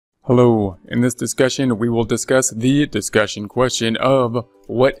Hello, in this discussion we will discuss the discussion question of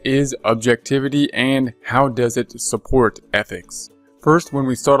what is objectivity and how does it support ethics. First, when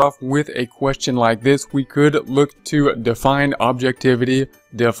we start off with a question like this, we could look to define objectivity,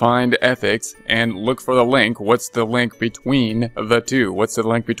 define ethics, and look for the link. What's the link between the two? What's the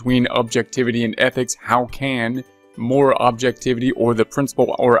link between objectivity and ethics? How can more objectivity or the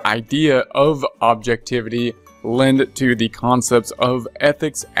principle or idea of objectivity lend to the concepts of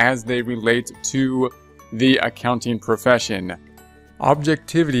ethics as they relate to the accounting profession?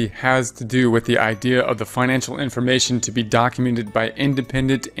 Objectivity has to do with the idea of the financial information to be documented by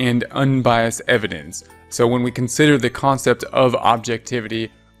independent and unbiased evidence. So when we consider the concept of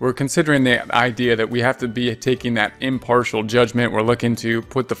objectivity, we're considering the idea that we have to be taking that impartial judgment. We're looking to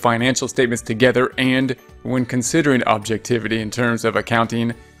put the financial statements together, and when considering objectivity in terms of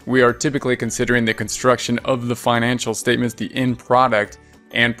accounting, we are typically considering the construction of the financial statements, the end product,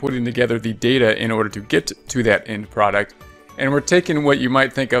 and putting together the data in order to get to that end product. And we're taking what you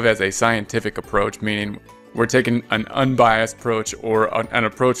might think of as a scientific approach, meaning we're taking an unbiased approach, or an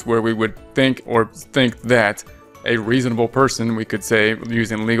approach where we would think that a reasonable person, we could say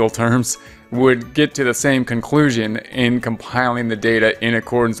using legal terms, would get to the same conclusion in compiling the data in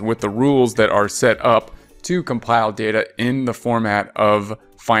accordance with the rules that are set up to compile data in the format of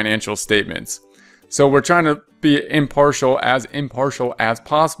financial statements. So we're trying to be impartial as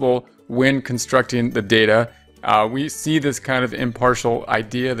possible when constructing the data. We see this kind of impartial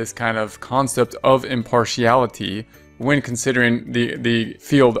idea, this kind of concept of impartiality when considering the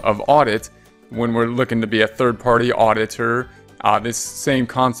field of audit. When we're looking to be a third-party auditor, this same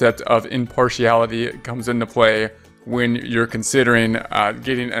concept of impartiality comes into play when you're considering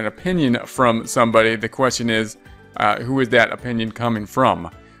getting an opinion from somebody. The question is, who is that opinion coming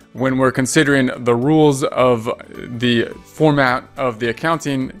from? When we're considering the rules of the format of the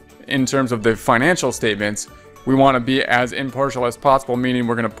accounting in terms of the financial statements, we want to be as impartial as possible, meaning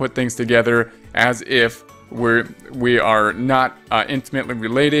we're going to put things together as if we are not intimately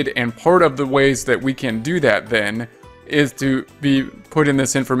related. And part of the ways that we can do that then is to be putting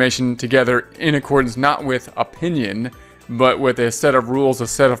this information together in accordance not with opinion, but with a set of rules, a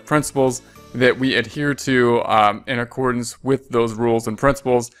set of principles that we adhere to in accordance with those rules and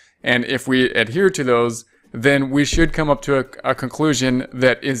principles. And if we adhere to those, then we should come up to a conclusion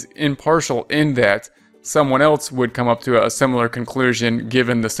that is impartial, in that someone else would come up to a similar conclusion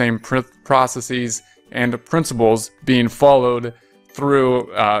given the same processes and principles being followed through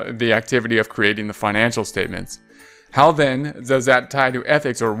the activity of creating the financial statements. How then does that tie to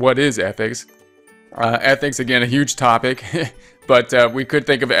ethics, or what is ethics? Ethics, again, a huge topic, but we could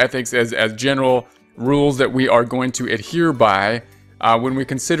think of ethics as general rules that we are going to adhere by. When we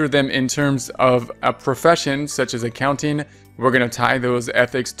consider them in terms of a profession such as accounting, we're going to tie those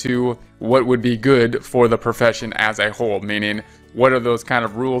ethics to what would be good for the profession as a whole, meaning what are those kind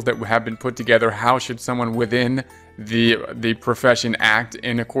of rules that have been put together? How should someone within the profession act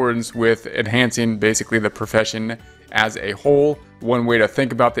in accordance with enhancing basically the profession as a whole? One way to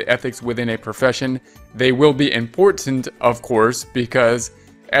think about the ethics within a profession. They will be important, of course, because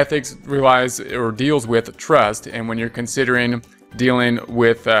ethics relies or deals with trust. And when you're considering dealing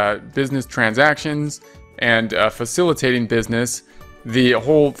with business transactions and facilitating business, the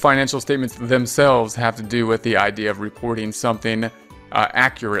whole financial statements themselves have to do with the idea of reporting something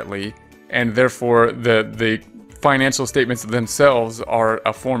accurately, and therefore the financial statements themselves are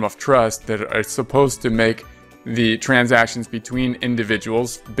a form of trust that are supposed to make the transactions between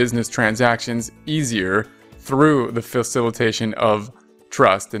individuals, business transactions, easier through the facilitation of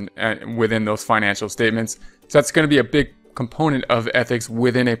trust and within those financial statements. So that's going to be a big component of ethics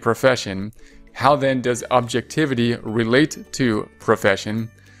within a profession. How then does objectivity relate to profession?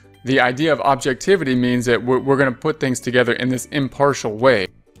 The idea of objectivity means that we're going to put things together in this impartial way,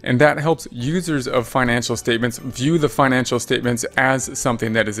 and that helps users of financial statements view the financial statements as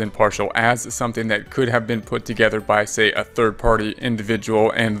something that is impartial, as something that could have been put together by, say, a third-party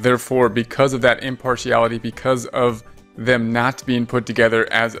individual, and therefore, because of that impartiality, because of them not being put together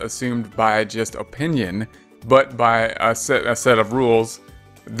as assumed by just opinion, but by a set of rules,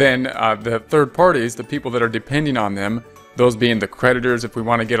 then the third parties, the people that are depending on them, those being the creditors if we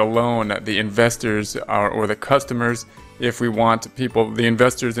want to get a loan, the investors or the customers if we want people, the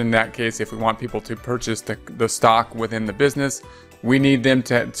investors in that case, if we want people to purchase the stock within the business, we need them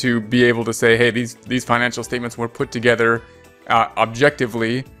to be able to say, hey, these financial statements were put together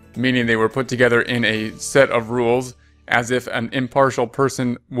objectively, meaning they were put together in a set of rules as if an impartial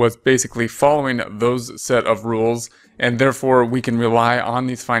person was basically following those set of rules, and therefore we can rely on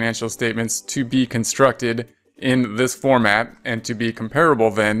these financial statements to be constructed in this format and to be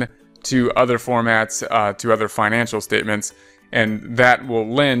comparable then to other formats, to other financial statements, and that will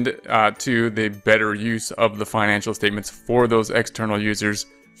lend to the better use of the financial statements for those external users,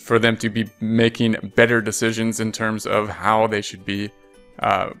 for them to be making better decisions in terms of how they should be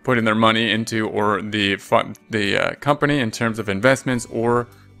putting their money into, or the company in terms of investments, or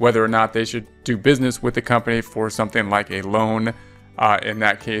whether or not they should do business with the company for something like a loan, in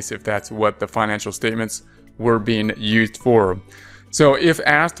that case, if that's what the financial statements were being used for. So if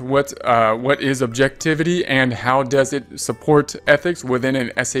asked what is objectivity and how does it support ethics within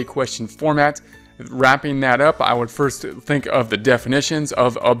an essay question format, wrapping that up, I would first think of the definitions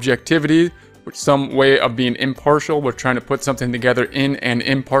of objectivity, which is some way of being impartial. We're trying to put something together in an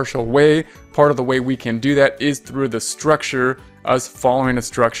impartial way. Part of the way we can do that is through the structure, us following a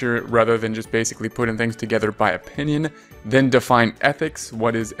structure rather than just basically putting things together by opinion. Then define ethics.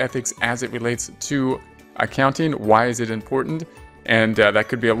 What is ethics as it relates to accounting? Why is it important? And that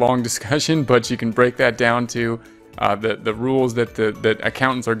could be a long discussion, but you can break that down to the rules that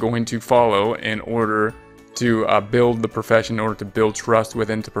accountants are going to follow in order to build the profession, in order to build trust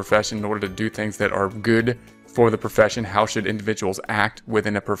within the profession, in order to do things that are good for the profession. How should individuals act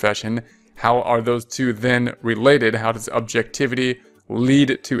within a profession? How are those two then related? How does objectivity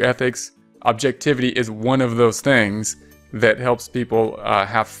lead to ethics? Objectivity is one of those things that helps people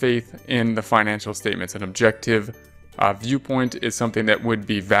have faith in the financial statements. An objective viewpoint is something that would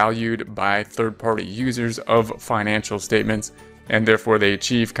be valued by third-party users of financial statements, and therefore they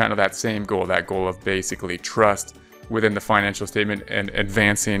achieve kind of that same goal, that goal of basically trust within the financial statement and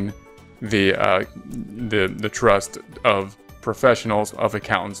advancing the trust of professionals, of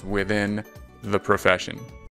accountants within the profession.